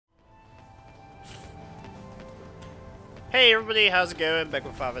Hey everybody, how's it going? Back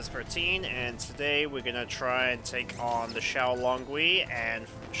with XIII, and today we're gonna try and take on the Shaolong Gui and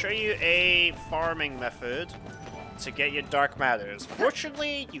show you a farming method to get your dark matters.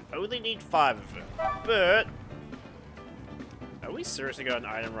 Fortunately, you only need 5 of them, but are we seriously got an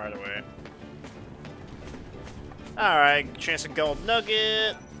item right away? Alright, chance of gold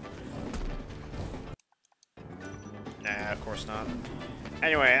nugget. Nah, of course not.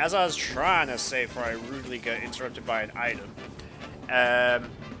 Anyway, as I was trying to say before I rudely got interrupted by an item,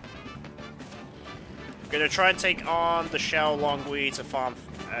 gonna try and take on the Shaolong Gui to farm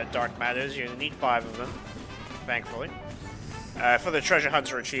dark matters. You're gonna need 5 of them, thankfully. For the treasure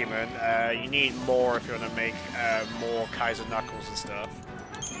hunter achievement, you need more if you want to make more Kaiser Knuckles and stuff.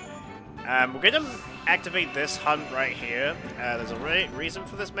 We're gonna activate this hunt right here. There's a reason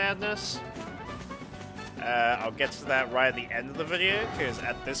for this madness. I'll get to that right at the end of the video, because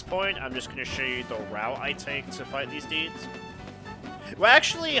at this point, I'm just going to show you the route I take to fight these dudes. Well,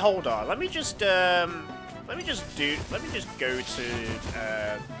 actually, hold on. Let me just go to, let me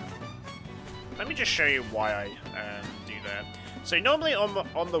just show you why I do that. So normally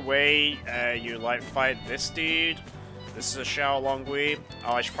on the way, you like fight this dude. This is a Shaolong Gui.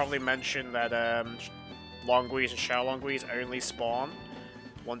 Oh, I should probably mention that Long Guis and Shaolong Guis only spawn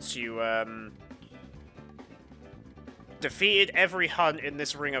once you defeated every hunt in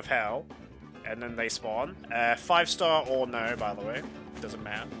this Ring of Hell, and then they spawn. 5-star or no, by the way. Doesn't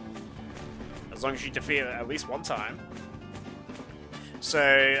matter. As long as you defeat it at least one time.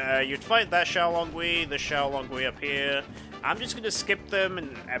 So, you'd fight that Shaolong Gui, the Shaolong Gui up here. I'm just going to skip them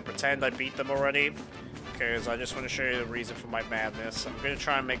and pretend I beat them already, because I just want to show you the reason for my madness. I'm going to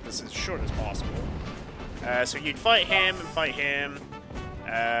try and make this as short as possible. So you'd fight him and fight him.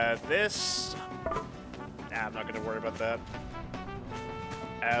 This... Nah, I'm not going to worry about that.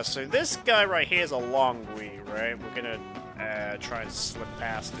 So this guy right here is a Long Gui, right? We're going to try and slip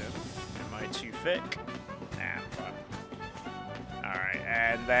past him. Am I too thick? Nah, I'm fine. Alright,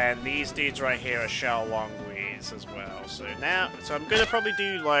 and then these dudes right here are Shaolong Guis as well. So I'm going to probably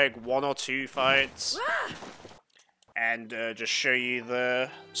do like 1 or 2 fights. And just show you the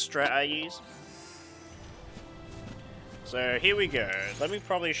strat I use. So here we go. Let me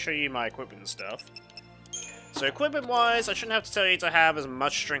probably show you my equipment and stuff. So equipment-wise, I shouldn't have to tell you to have as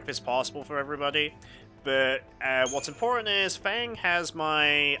much strength as possible for everybody, but what's important is Fang has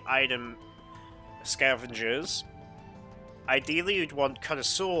my item scavengers. Ideally, you'd want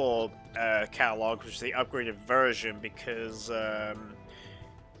Connoisseur catalog, which is the upgraded version, because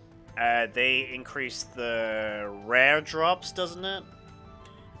they increase the rare drops, doesn't it?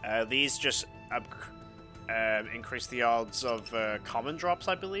 These just increase the odds of common drops,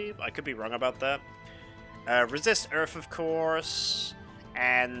 I believe. I could be wrong about that. Resist Earth, of course,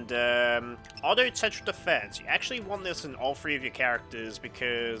 and Auto Tetra Defense. You actually want this in all 3 of your characters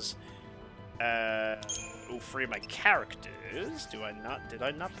because all 3 of my characters. Did I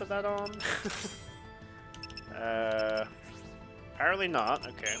not put that on? Apparently not.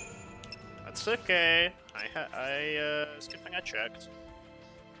 Okay, that's okay. It's a good thing I checked.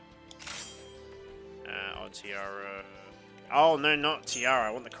 Oh, tiara. Oh no, not tiara.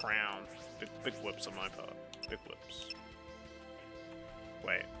 I want the crown. Big whoops on my part. Big whoops.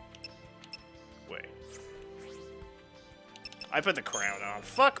 Wait. I put the crown on.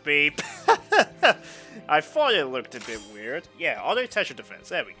 Fuck me. I thought it looked a bit weird. Yeah, auto Tetra defense.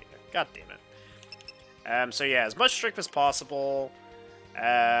 There we go. God damn it. So yeah, as much strength as possible.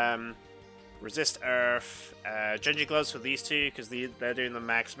 Resist Earth. Genji gloves for these 2 because they're doing the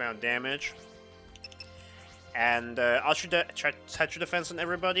max amount of damage. And Ultra Tetra Defense on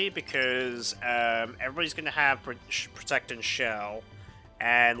everybody because everybody's going to have Protect and Shell.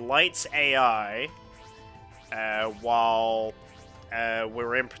 And Light's AI, while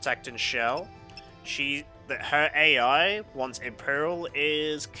we're in Protect and Shell, her AI, once Imperial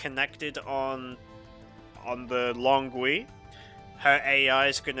is connected on the Long Gui, her AI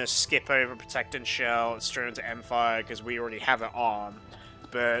is going to skip over Protect and Shell and straight into Empire because we already have it on.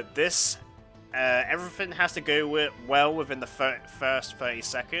 But this... everything has to go well within the first 30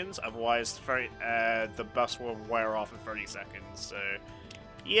 seconds, otherwise the bus will wear off in 30 seconds, so...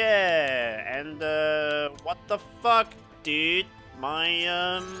 Yeah, and what the fuck, dude?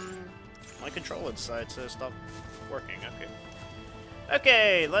 My controller decided to stop working, okay.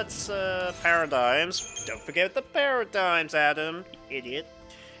 Okay, let's, paradigms. Don't forget the paradigms, Adam, you idiot.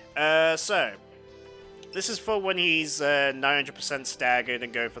 So, this is for when he's 900% staggered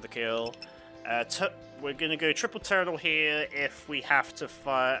and go for the kill. We're gonna go triple turtle here if we have to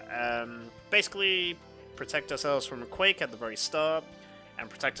fight, basically protect ourselves from a quake at the very start. and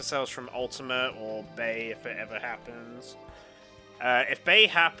protect ourselves from ultimate or Bay if it ever happens. If Bay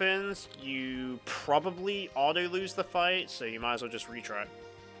happens, you probably auto-lose the fight, so you might as well just retry.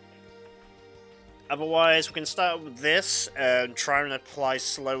 Otherwise, we can start with this and try and apply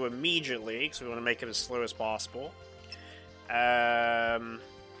slow immediately, because we want to make it as slow as possible. And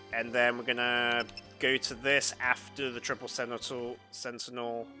then we're gonna go to this after the triple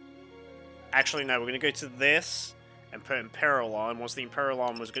sentinel. Actually, no, we're gonna go to this and put Imperial on. Once the Imperial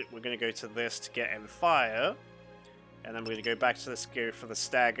on, we're gonna go to this to get in fire. And then we're gonna go back to this, go for the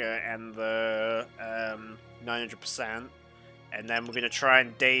stagger and the 900%. And then we're gonna try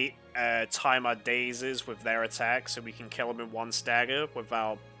and time our dazes with their attack so we can kill them in one stagger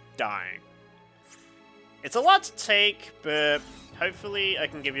without dying. It's a lot to take, but hopefully I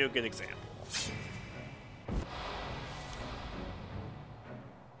can give you a good example.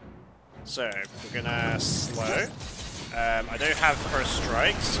 So, we're gonna slow. I don't have first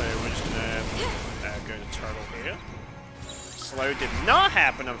strike, so we're just gonna go to turtle here. Slow did not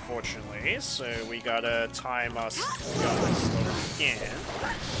happen, unfortunately, so we gotta time us slow again.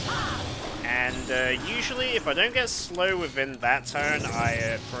 And usually, if I don't get slow within that turn,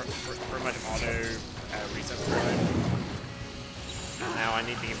 I pretty much auto reset the time. And now I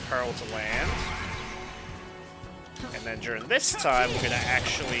need the Imperial to land. And then during this time, we're gonna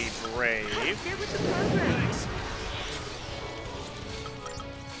actually brave. Get with the progress.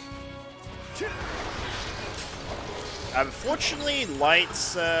 Unfortunately,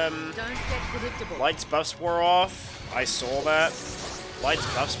 Light's buffs wore off. I saw that. Light's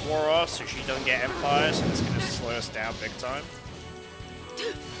buffs wore off, so she doesn't get Empire, so it's gonna slow us down big time.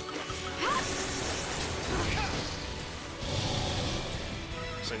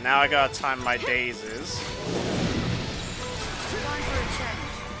 So now I gotta time my dazes. Time for a change.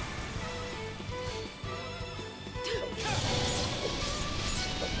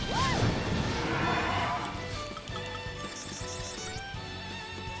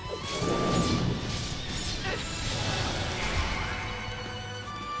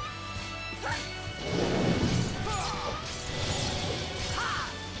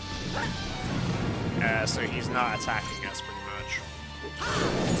 So he's not attacking us pretty much.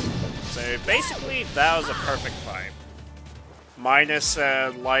 So basically, that was a perfect fight. Minus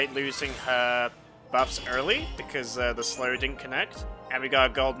Light losing her buffs early because the slow didn't connect. And we got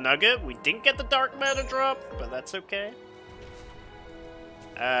a gold nugget. We didn't get the dark matter drop, but that's okay.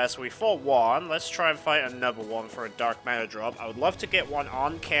 So we fought one. Let's try and fight another one for a dark matter drop. I would love to get one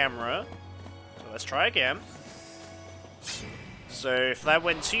on camera. So let's try again. So if that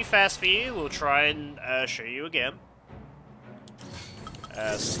went too fast for you, we'll try and show you again.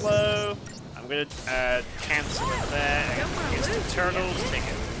 Slow. I'm gonna cancel it there. Instant turtles, take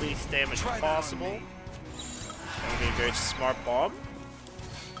as least damage as possible. Then we're gonna go to smart bomb.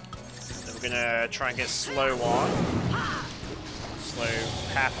 Then we're gonna try and get slow on. Slow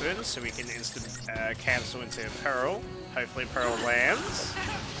happens, so we can instant cancel into Imperil. Hopefully Imperil lands.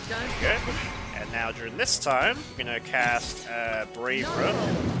 Good. And now during this time, we're gonna cast Braver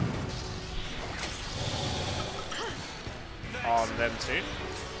on them too.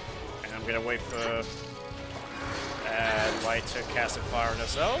 And I'm gonna wait for Light to cast a fire on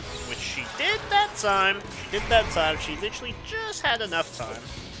herself, which she did that time. She did that time. She literally just had enough time.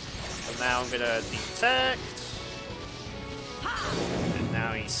 So now I'm gonna detect. And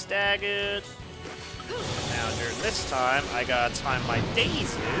now he's staggered. And now during this time, I gotta time my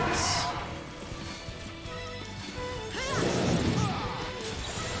dazes.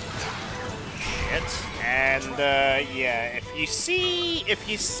 Shit. And yeah, if you see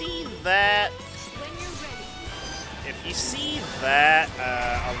that,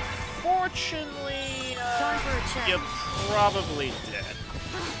 unfortunately, you're probably dead.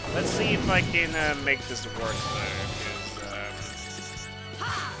 Let's see if I can make this work though, because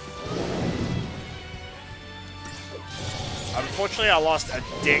unfortunately I lost a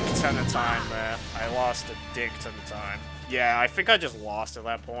dick ton of time there. Yeah, I think I just lost at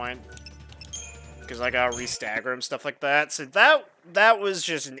that point. Because I gotta re-stagger him, stuff like that. So that was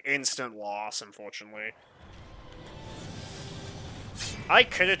just an instant loss, unfortunately. I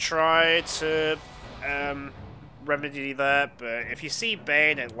could have tried to remedy that, but if you see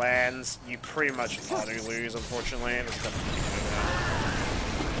Bane and it lands, you pretty much auto-lose, unfortunately. There's nothing you can do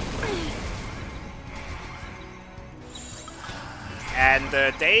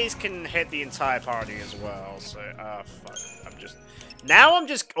there. And Daze can hit the entire party as well, so, fuck. Now I'm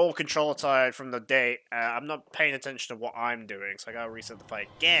just all control tired from the date. I'm not paying attention to what I'm doing, so I gotta reset the fight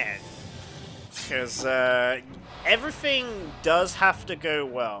again. Because everything does have to go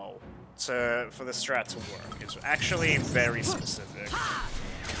well for the strat to work. It's actually very specific.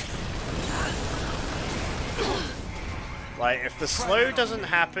 Like, if the slow doesn't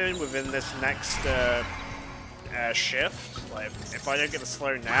happen within this next shift, like if I don't get the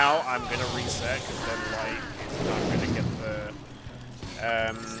slow now, I'm gonna reset because then like it's not gonna get the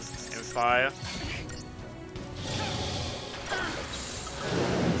in fire.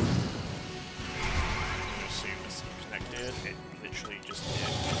 Assume it's connected. It literally just did.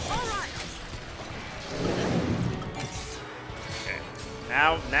 Okay.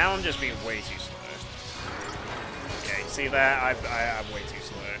 Now I'm just being way too slow. Okay, see that? I'm way too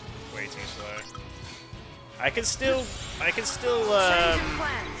slow. Way too slow. I can still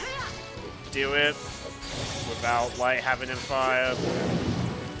do it without like having him fire.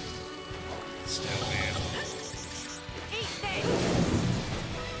 Still, man.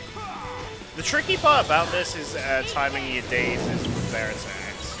 The tricky part about this is timing your dazes with their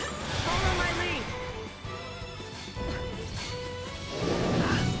attacks. Follow my lead.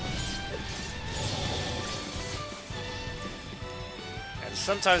 And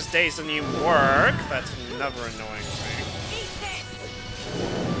sometimes daze doesn't even work. That's another annoying thing.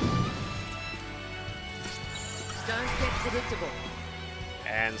 Don't get predictable.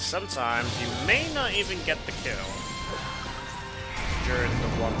 And sometimes you may not even get the kill during the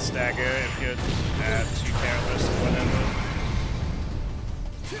one stagger if you're too careless or whatever.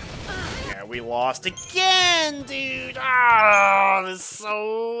 Yeah, we lost again, dude! Ah, this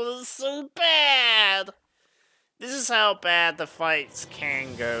is so bad! This is how bad the fights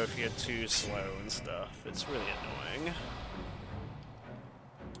can go if you're too slow and stuff. It's really annoying.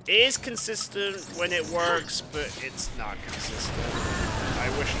 It is consistent when it works, but it's not consistent. I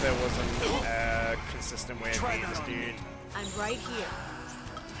wish there was a consistent way of beating this dude. I'm right here.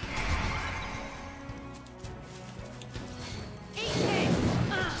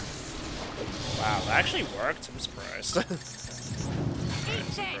 Wow, that actually worked. I'm surprised. Alright,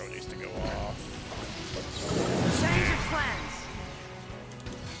 so bro needs to go off. Change of plans.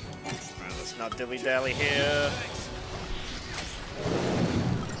 Alright, let's not dilly-dally here.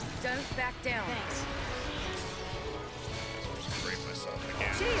 Don't back down. Thanks. I'll just break myself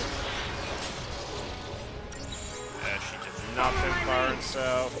again. Shield. She did not fire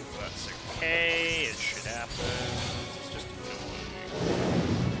herself. That's okay. It should happen. It's just annoying.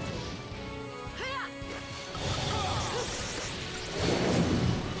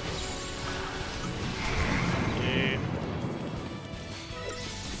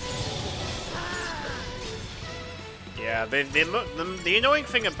 Yeah, the annoying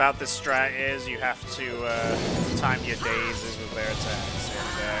thing about this strat is you have to time your dazes with their attacks.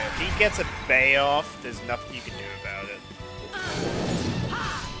 And if he gets a bay off, there's nothing you can do about it.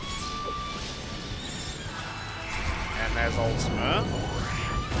 And there's Ultima.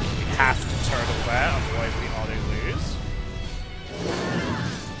 We have to turtle that, otherwise we auto-lose.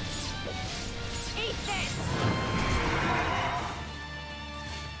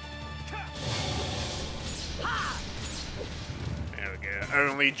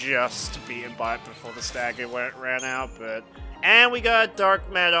 Only just beaten by it before the stagger ran out, but... And we got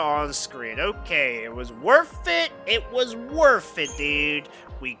Dark Matter on screen. Okay, it was worth it. It was worth it, dude.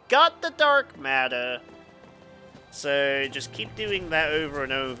 We got the Dark Matter. So just keep doing that over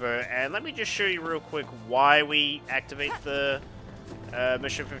and over. And let me just show you real quick why we activate the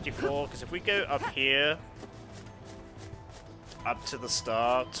Mission 54. Because if we go up here, up to the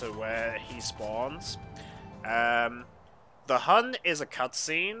start, to where he spawns... the Hun is a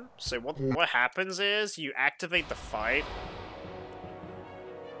cutscene, so what happens is you activate the fight,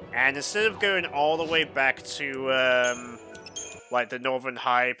 and instead of going all the way back to like the Northern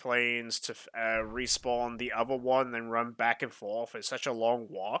High Plains to respawn the other one, then run back and forth, it's such a long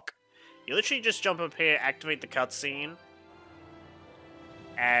walk. You literally just jump up here, activate the cutscene,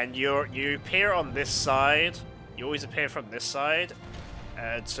 and you appear on this side. You always appear from this side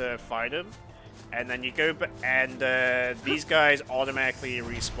to fight him. And then you go, and these guys automatically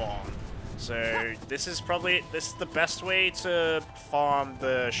respawn. So this is the best way to farm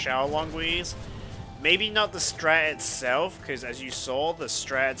the Shaolong Guis. Maybe not the strat itself, because as you saw, the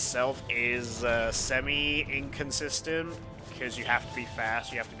strat itself is semi-inconsistent, because you have to be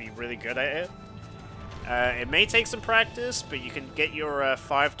fast, you have to be really good at it. It may take some practice, but you can get your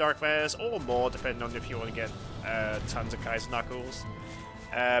 5 Dark Matters, or more, depending on if you want to get tons of Kai's Knuckles.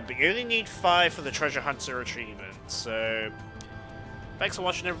 But you only need 5 for the Treasure Hunter achievement, so thanks for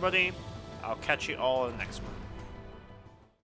watching, everybody. I'll catch you all in the next one.